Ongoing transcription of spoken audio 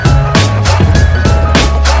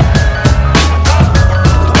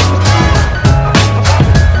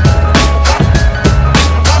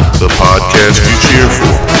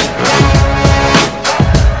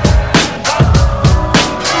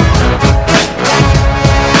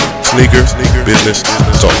Sneaker Business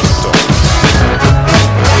Talk.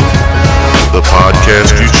 The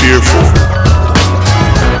podcast you cheer for.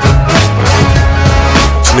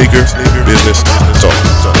 Sneaker Business Talk.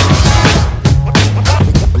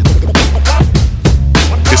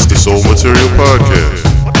 It's the Soul Material Podcast.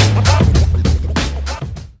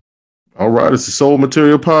 All right, it's the Soul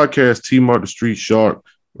Material Podcast. T-Mark the Street Sharp.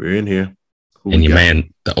 We're in here. And your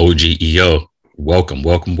man, the OGEO. Welcome.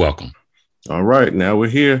 All right, now we're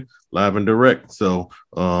here live and direct. So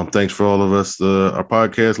thanks for all of us, our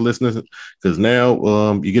podcast listeners, because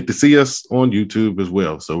now you get to see us on YouTube as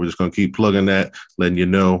well. So we're just going to keep plugging that, letting you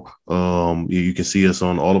know you can see us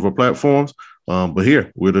on all of our platforms. But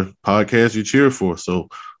here, we're the podcast you cheer for. So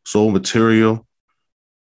Soul Material.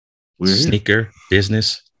 We're Sneaker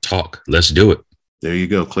Business Talk. Let's do it. There you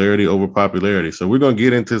go. Clarity over popularity. So we're going to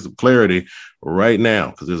get into some clarity right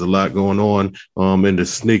now because there's a lot going on in the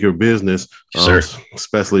sneaker business,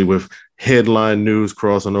 especially with headline news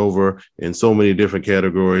crossing over in so many different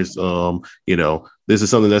categories. This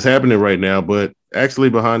is something that's happening right now, but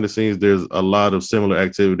actually behind the scenes, there's a lot of similar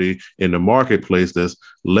activity in the marketplace that's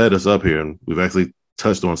led us up here. And we've actually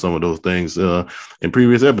touched on some of those things in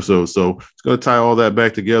previous episodes. So it's going to tie all that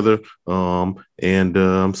back together.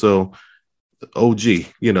 So OG,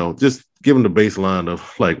 just give them the baseline of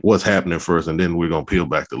like what's happening first, and then we're going to peel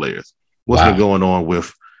back the layers. What's been going on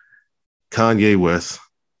with Kanye West,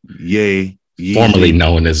 Ye, formerly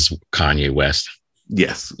known as Kanye West?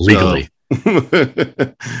 Yes. Legally.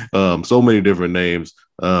 So many different names.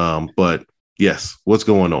 But yes, what's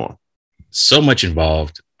going on? So much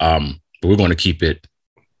involved. But we're going to keep it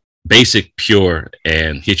basic, pure,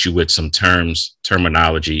 and hit you with some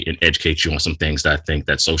terminology, and educate you on some things that I think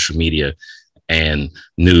that social media and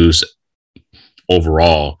news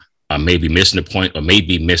overall may be missing the point, or may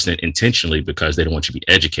be missing it intentionally because they don't want you to be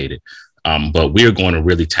educated. But we're going to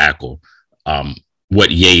really tackle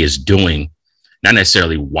what Ye is doing, not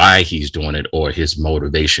necessarily why he's doing it or his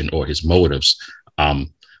motivation or his motives,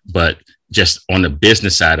 but just on the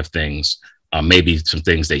business side of things. Maybe some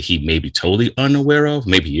things that he may be totally unaware of,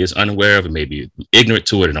 maybe he is unaware of, and maybe ignorant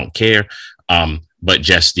to it and don't care. But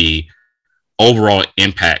just the overall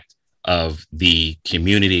impact of the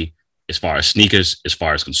community as far as sneakers, as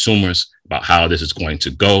far as consumers, about how this is going to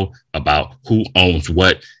go, about who owns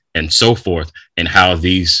what, and so forth, and how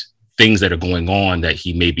these things that are going on that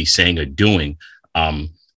he may be saying or doing,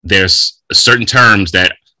 there's certain terms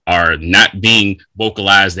that are not being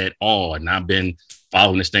vocalized at all, and I've been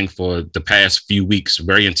following this thing for the past few weeks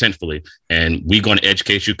very intentfully, and we're going to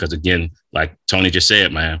educate you because, again, like Tony just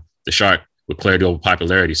said, man, the shark with clarity over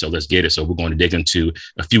popularity. So let's get it. So we're going to dig into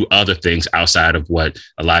a few other things outside of what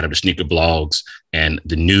a lot of the sneaker blogs and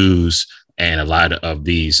the news and a lot of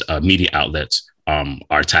these media outlets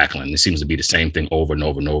are tackling. It seems to be the same thing over and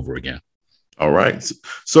over and over again. All right.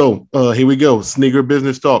 So here we go. Sneaker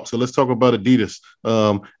business talk. So let's talk about Adidas.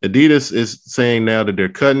 Adidas is saying now that they're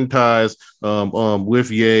cutting ties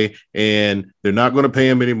with Ye, and they're not going to pay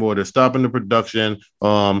him anymore. They're stopping the production.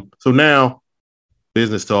 So now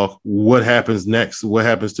business talk. What happens next? What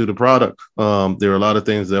happens to the product? There are a lot of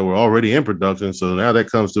things that were already in production. So now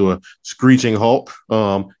that comes to a screeching halt.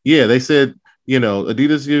 They said,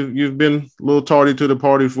 Adidas, you've been a little tardy to the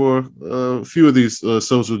party for a few of these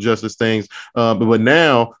social justice things, but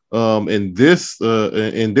now in this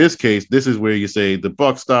case, this is where you say the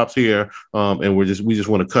buck stops here, and we just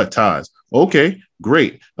want to cut ties. Okay,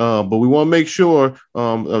 great, but we want to make sure.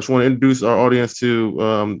 I just want to introduce our audience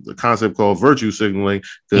to the concept called virtue signaling,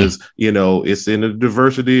 because it's in the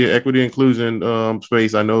diversity, equity, inclusion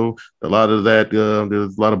space. I know a lot of that.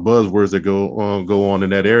 There's a lot of buzzwords that go on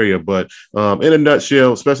in that area, but in a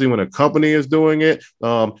nutshell, especially when a company is doing it,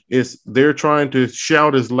 they're trying to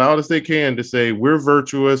shout as loud as they can to say we're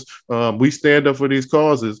virtuous, we stand up for these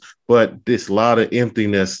causes, but there's a lot of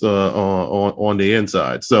emptiness on the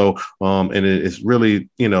inside. So, and it's really,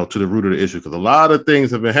 to the root of the issue, because a lot of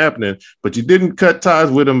things have been happening, but you didn't cut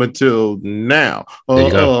ties with them until now.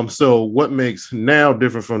 So what makes now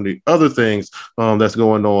different from the other things that's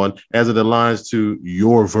going on as it aligns to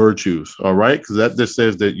your virtues? All right. Because that just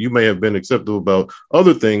says that you may have been acceptable about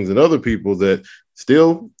other things and other people that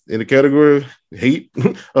still in the category of hate.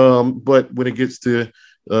 But when it gets to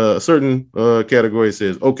a certain category,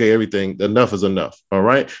 says, okay, enough is enough. All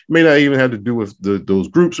right. It may not even have to do with those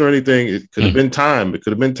groups or anything. It could have been time. It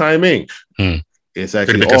could have been timing. It's Could have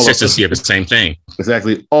actually been consistency of the same thing.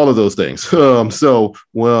 Exactly, all of those things. So,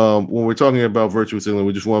 well, when we're talking about virtual signaling,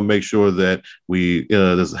 we just want to make sure that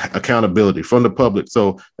there's accountability from the public.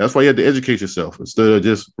 So that's why you have to educate yourself instead of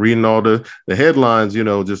just reading all the headlines.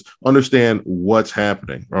 Just understand what's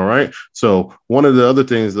happening. All right. So one of the other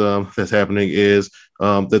things that's happening is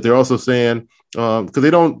that they're also saying because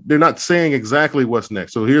they're not saying exactly what's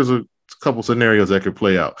next. So here's a couple scenarios that could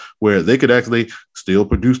play out where they could actually still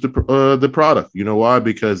produce the product. You know why?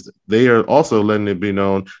 Because they are also letting it be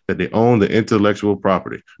known that they own the intellectual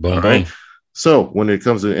property. Boom, all boom. right. So when it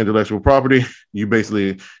comes to intellectual property,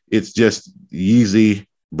 it's just Yeezy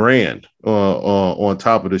brand on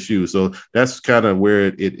top of the shoe. So that's kind of where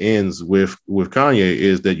it ends with Kanye,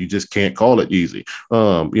 is that you just can't call it Yeezy.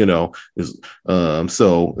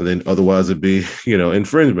 So then otherwise it'd be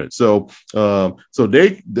infringement. So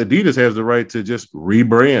Adidas has the right to just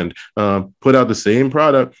rebrand, put out the same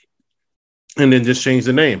product, and then just change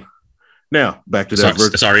the name. Now back to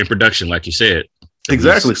it's already in production, like you said.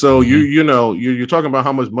 Exactly. So you're talking about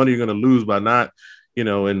how much money you're going to lose by not in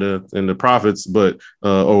the profits, but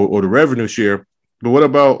or the revenue share. But what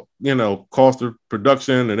about cost of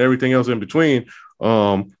production and everything else in between,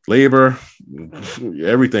 labor,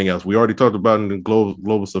 everything else? We already talked about in the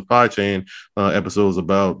global supply chain episodes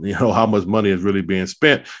about how much money is really being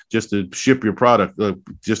spent just to ship your product,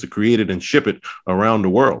 just to create it and ship it around the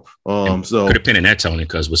world. So put a pin in that, Tony,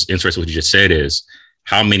 because what's interesting what you just said is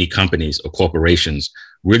how many companies or corporations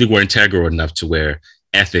really were integral enough to where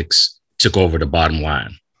ethics took over the bottom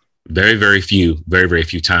line. Very, very few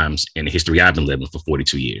times in the history I've been living for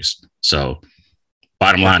 42 years. So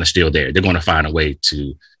bottom line is still there. They're going to find a way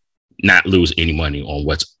to not lose any money on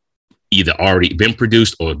what's either already been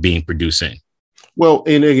produced or being producing. Well,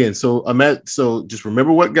 and again, so just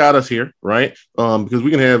remember what got us here, right? Because we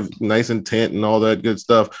can have nice intent and all that good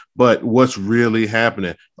stuff, but what's really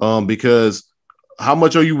happening? Because how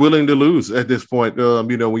much are you willing to lose at this point?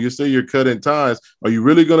 When you say you're cutting ties, are you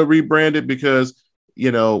really going to rebrand it? Because,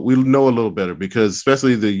 we know a little better, because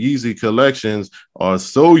especially the Yeezy collections are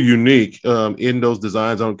so unique in those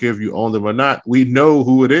designs. I don't care if you own them or not. We know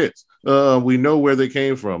who it is. We know where they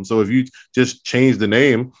came from. So if you just change the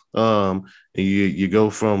name, and you go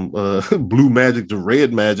from blue magic to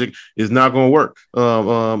red magic, it's not going to work.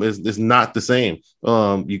 It's not the same.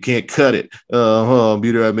 You can't cut it. You know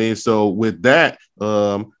what I mean? So with that,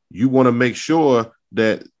 you want to make sure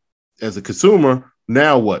that as a consumer,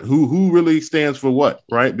 now what? Who really stands for what,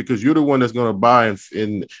 right? Because you're the one that's going to buy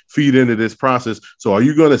and feed into this process. So are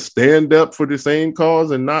you going to stand up for the same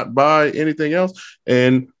cause and not buy anything else?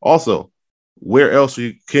 And also, where else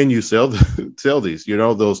can you sell these?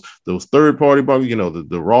 Those third party bars,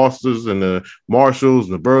 the Rosses and the Marshalls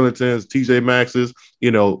and the Burlingtons, TJ Maxxes.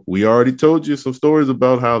 We already told you some stories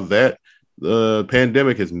about how that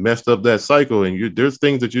pandemic has messed up that cycle, and there's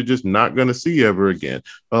things that you're just not going to see ever again.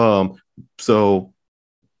 So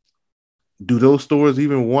do those stores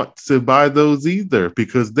even want to buy those either?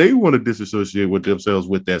 Because they want to disassociate with themselves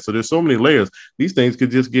with that. So there's so many layers. These things could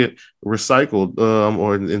just get recycled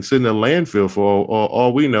and sit in a landfill for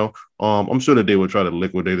all we know. I'm sure that they would try to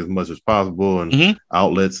liquidate as much as possible and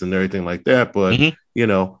outlets and everything like that. But,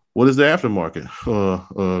 what is the aftermarket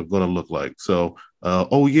going to look like? So,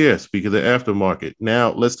 speaking of the aftermarket, now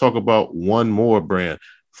let's talk about one more brand,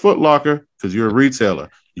 Foot Locker, because you're a retailer.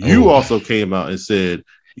 You also came out and said,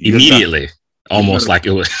 immediately, almost like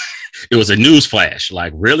it was a news flash.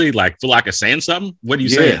 Like, really? Like, Foot Locker saying something? What are you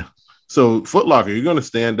saying? So Foot Locker, you're going to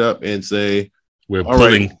stand up and say, we're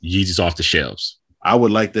pulling Yeezys off the shelves. I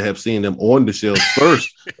would like to have seen them on the shelves first.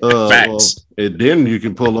 Facts. And then you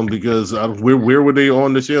can pull them, because where were they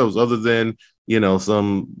on the shelves other than,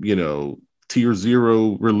 some, tier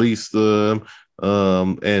 0 release and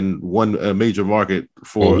one major market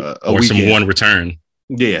for a weekend. Some one return.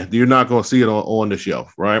 Yeah, you're not going to see it on the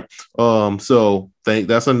shelf, right? So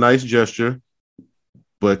that's a nice gesture,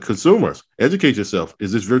 but consumers, educate yourself.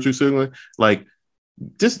 Is this virtue signaling? Like,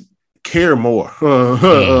 just care more,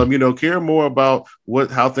 care more about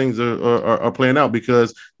how things are playing out,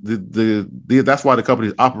 because that's why the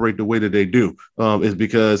companies operate the way that they do, is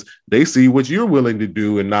because they see what you're willing to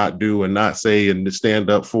do and not say and to stand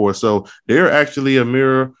up for. So they're actually a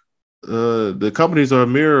mirror. The companies are a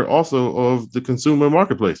mirror also of the consumer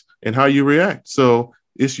marketplace and how you react. So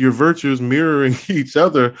it's your virtues mirroring each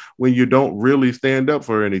other when you don't really stand up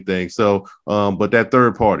for anything. So, but that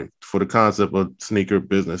third party for the concept of sneaker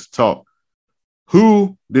business talk,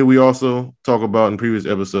 who did we also talk about in previous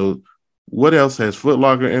episode? What else has Foot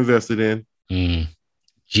Locker invested in?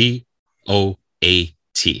 GOAT.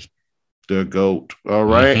 The GOAT. All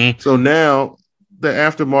right. So now the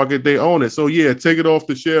aftermarket, they own it. So yeah, take it off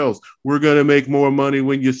the shelves. We're gonna make more money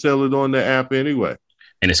when you sell it on the app anyway.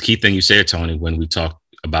 And it's key thing you said, Tony, when we talked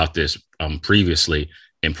about this previously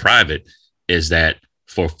in private, is that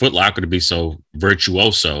for Foot Locker to be so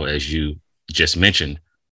virtuoso, as you just mentioned,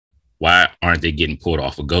 why aren't they getting pulled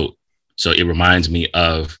off a GOAT? So it reminds me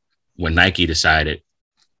of when Nike decided,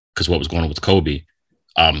 because what was going on with Kobe,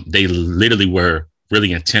 they literally were really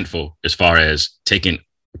intentful as far as taking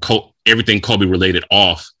everything Kobe related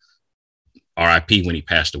off RIP when he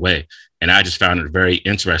passed away. And I just found it very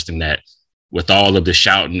interesting that with all of the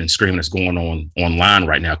shouting and screaming that's going on online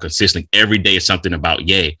right now, consistently every day is something about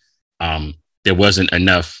Ye. There wasn't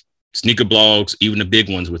enough sneaker blogs, even the big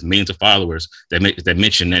ones with millions of followers that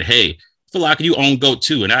mention that, hey, Foot Locker, you own GOAT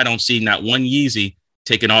too. And I don't see not one Yeezy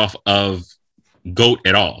taken off of GOAT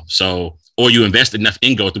at all. So, or you invest enough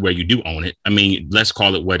in GOAT to where you do own it. I mean, let's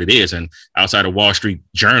call it what it is. And outside of Wall Street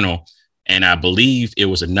Journal, and I believe it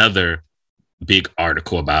was another big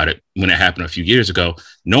article about it when it happened a few years ago,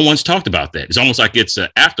 no one's talked about that. It's almost like it's an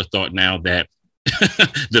afterthought now that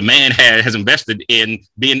the man has invested in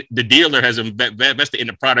being, the dealer has invested in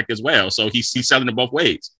the product as well. So he's selling it both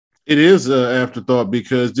ways. It is an afterthought,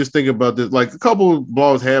 because just think about this. Like, a couple of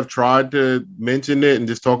blogs have tried to mention it and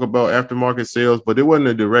just talk about aftermarket sales, but it wasn't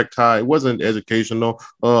a direct tie. It wasn't educational.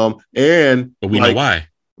 But we know why.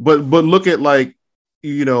 But look at, like,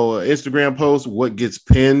 Instagram post, what gets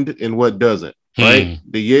pinned and what doesn't. Right.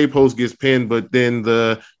 The Ye post gets pinned, but then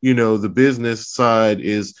the business side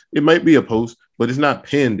it might be a post, but it's not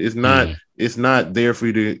pinned. It's not there for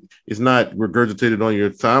you to, it's not regurgitated on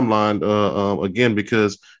your timeline again,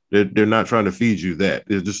 because they're not trying to feed you that.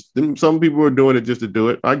 It's just, some people are doing it just to do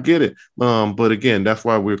it. I get it. But again, that's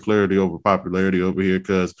why we're clarity over popularity over here,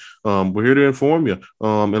 because we're here to inform you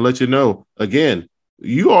and let you know. Again,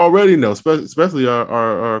 you already know, especially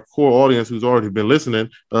our core audience who's already been listening.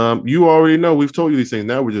 You already know we've told you these things.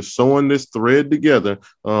 Now we're just sewing this thread together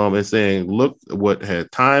and saying, look what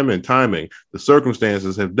had time and timing the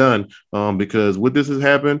circumstances have done, because what this has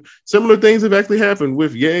happened, similar things have actually happened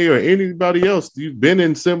with Ye or anybody else. You've been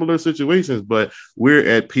in similar situations, but we're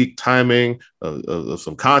at peak timing of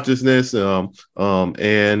some consciousness, and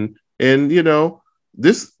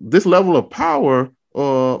this level of power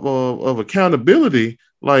of accountability,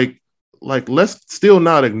 like let's still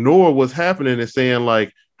not ignore what's happening and saying,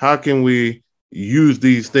 like, how can we use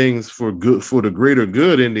these things for good, for the greater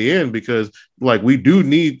good in the end, because like we do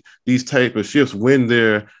need these type of shifts when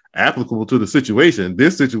they're applicable to the situation.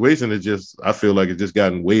 This situation is just, I feel like it's just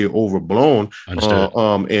gotten way overblown.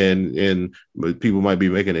 And people might be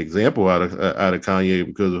making an example out of Kanye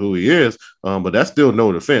because of who he is, but that's still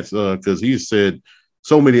no defense, because he said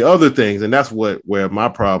so many other things, and that's where my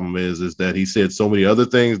problem is that he said so many other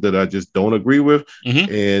things that I just don't agree with,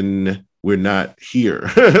 and we're not here.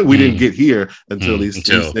 We didn't get here until he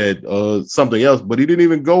said something else, but he didn't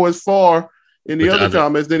even go as far in the other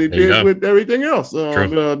comments than he did with everything else.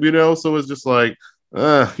 So it's just like,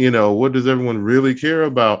 what does everyone really care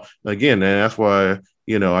about? Again, and that's why,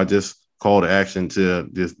 I just call to action to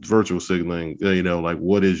this virtual signaling, like,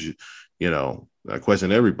 what is, I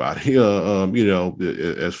question everybody,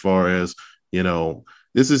 as far as,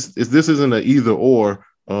 this isn't an either or,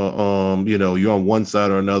 you're on one side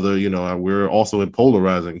or another. We're also in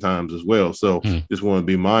polarizing times as well. So just want to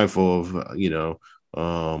be mindful of,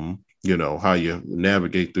 how you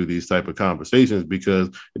navigate through these type of conversations, because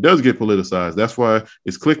it does get politicized. That's why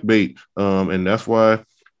it's clickbait. And that's why,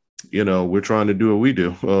 we're trying to do what we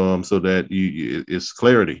do, so that it's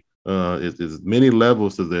clarity. There's many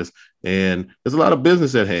levels to this, and there's a lot of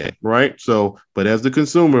business at hand, right? So, but as the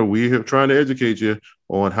consumer, we are trying to educate you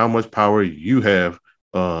on how much power you have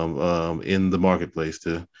in the marketplace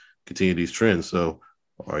to continue these trends. So,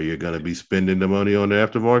 are you going to be spending the money on the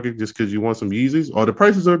aftermarket just because you want some Yeezys? Or the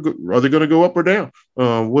prices are they going to go up or down?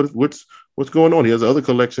 What's going on? He has other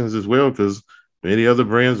collections as well, because many other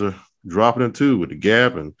brands are dropping them too, with the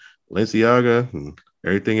Gap and Balenciaga and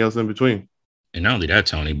everything else in between. And not only that,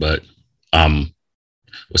 Tony, but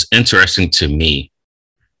what's interesting to me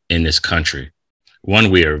in this country, one,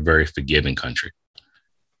 we are a very forgiving country.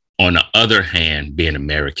 On the other hand, being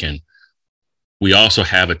American, we also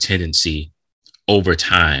have a tendency over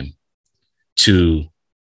time to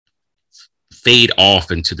fade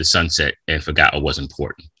off into the sunset and forgot what was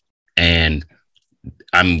important. And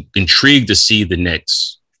I'm intrigued to see the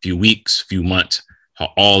next few weeks, few months,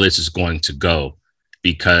 how all this is going to go,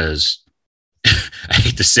 because I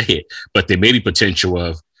hate to say it, but there may be potential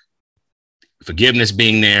of forgiveness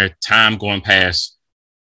being there, time going past,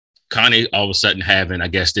 Kanye all of a sudden having, I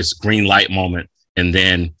guess, this green light moment, and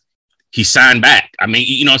then he signed back. I mean,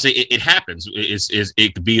 you know, it happens.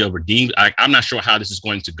 It could be a redeemed. I'm not sure how this is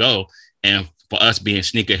going to go. And for us being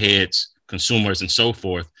sneakerheads, consumers, and so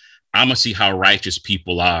forth, I'm gonna see how righteous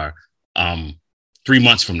people are 3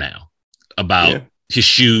 months from now about his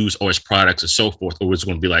shoes or his products or so forth. Or it's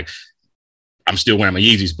going to be like, I'm still wearing my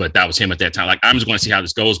Yeezys, but that was him at that time. Like, I'm just going to see how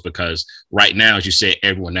this goes, because right now, as you said,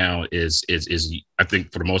 everyone now is I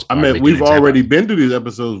think for the most part. I mean, we've already been to these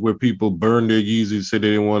episodes where people burn their Yeezys, say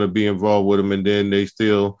they didn't want to be involved with them, and then they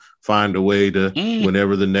still find a way to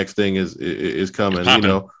whenever the next thing is coming. You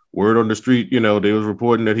know, word on the street, you know, they was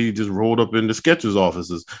reporting that he just rolled up in the Skechers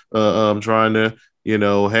offices, trying to, you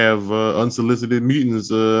know, have unsolicited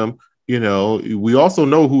meetings. You know, we also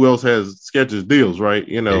know who else has Skechers deals, right?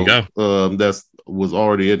 You know, that's was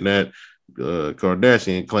already in that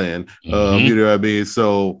Kardashian clan. You know what I mean?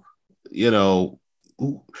 So, you know,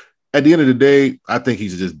 at the end of the day, I think he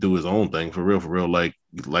should just do his own thing for real. Like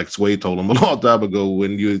Sway told him a long time ago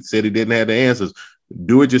when you said he didn't have the answers.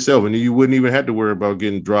 Do it yourself, and you wouldn't even have to worry about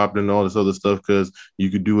getting dropped and all this other stuff, because you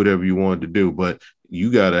could do whatever you wanted to do. But you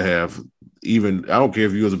got to have, even, I don't care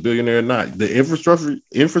if you was a billionaire or not, the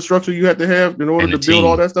infrastructure you have to have in order to build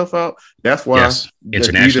all that stuff out. That's why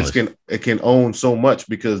Adidas can own so much,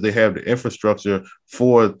 because they have the infrastructure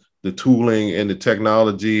for the tooling and the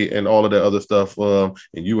technology and all of that other stuff. And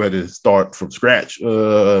you had to start from scratch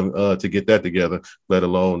to get that together, let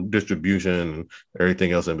alone distribution and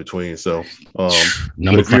everything else in between. So if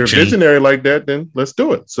you're a visionary like that, then let's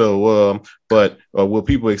do it. So, but will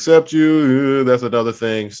people accept you? That's another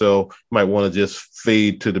thing. So you might want to just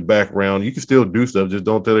fade to the background. You can still do stuff. Just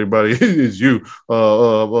don't tell everybody it's you,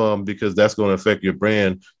 because that's going to affect your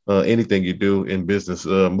brand, anything you do in business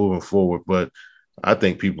moving forward. But I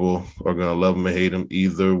think people are going to love him and hate him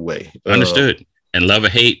either way. Understood. And love or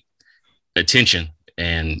hate, attention.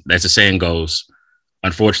 And as the saying goes,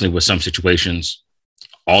 unfortunately, with some situations,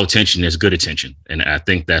 all attention is good attention. And I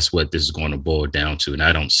think that's what this is going to boil down to. And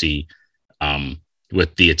I don't see,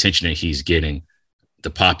 with the attention that he's getting,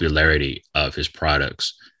 the popularity of his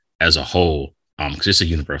products as a whole, because it's a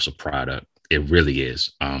universal product. It really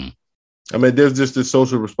is. I mean, there's just this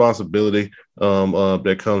social responsibility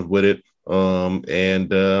that comes with it.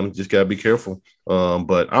 Just gotta be careful.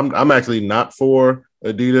 But I'm actually not for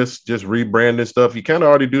Adidas just rebranding stuff. You kind of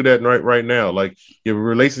already do that right now. Like, you're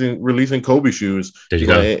releasing Kobe shoes,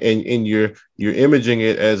 and you're imaging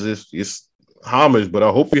it as if it's homage. But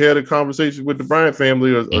I hope you had a conversation with the Bryant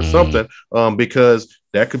family or something, because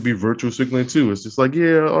that could be virtual signaling too. It's just like,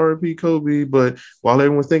 R.I.P. Kobe, but while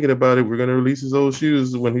everyone's thinking about it, we're gonna release his old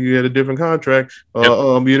shoes when he had a different contract. You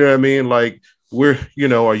know what I mean? Like,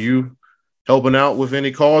 are you helping out with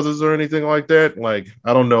any causes or anything like that? Like,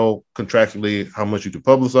 I don't know contractually how much you can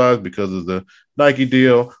publicize because of the Nike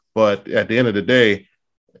deal, but at the end of the day,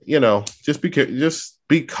 just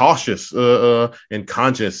be cautious and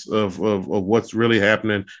conscious of what's really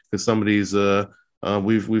happening, because some of these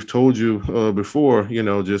we've told you before,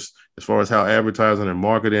 just as far as how advertising and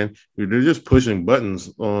marketing, they're just pushing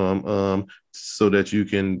buttons so that you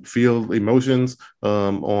can feel emotions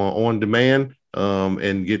on demand,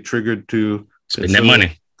 and get triggered to spend that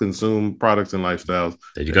money, consume products and lifestyles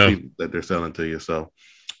that they're selling to you. So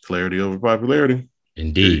clarity over popularity.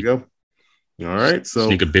 Indeed. There you go. All right. So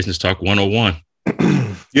Sneaker Business Talk 101.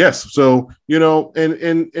 Yes. So,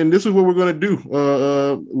 and this is what we're going to do.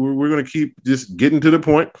 We're going to keep just getting to the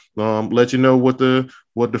point, let you know what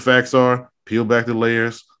the facts are, peel back the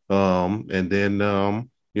layers, and then,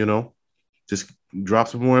 just drop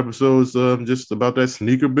some more episodes just about that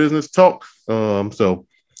sneaker business talk. So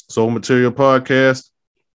Soul Material Podcast,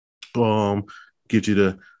 get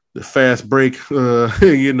you the fast break,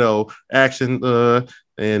 action,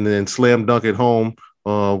 and then slam dunk it home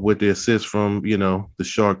with the assist from, the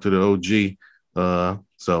Shark to the OG.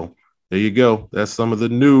 So there you go. That's some of the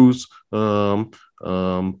news.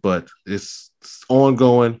 But it's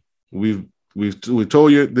ongoing. We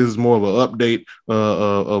told you this is more of an update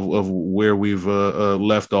of where we've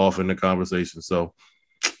left off in the conversation. So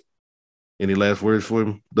any last words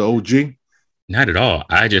for the OG? Not at all.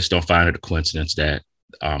 I just don't find it a coincidence that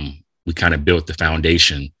we kind of built the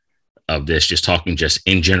foundation of this, just talking just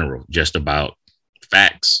in general, just about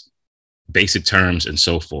facts, basic terms, and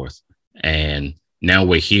so forth. And now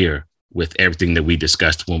we're here with everything that we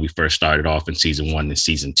discussed when we first started off in season 1 and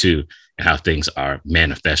season 2, and how things are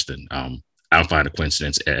manifesting. I don't find a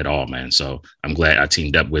coincidence at all, man. So I'm glad I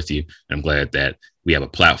teamed up with you. I'm glad that we have a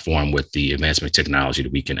platform with the advancement technology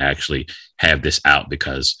that we can actually have this out,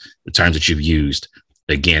 because the terms that you've used,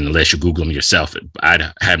 again, unless you Google them yourself,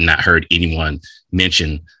 I have not heard anyone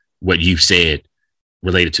mention what you said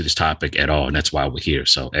related to this topic at all. And that's why we're here.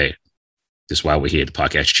 So, hey, That's why we're here at the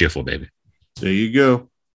podcast Cheerful, baby. There you go.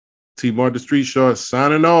 T Mart the Street Shark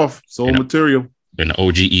signing off. Soul Material. And the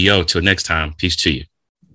OGEO. Till next time. Peace to you.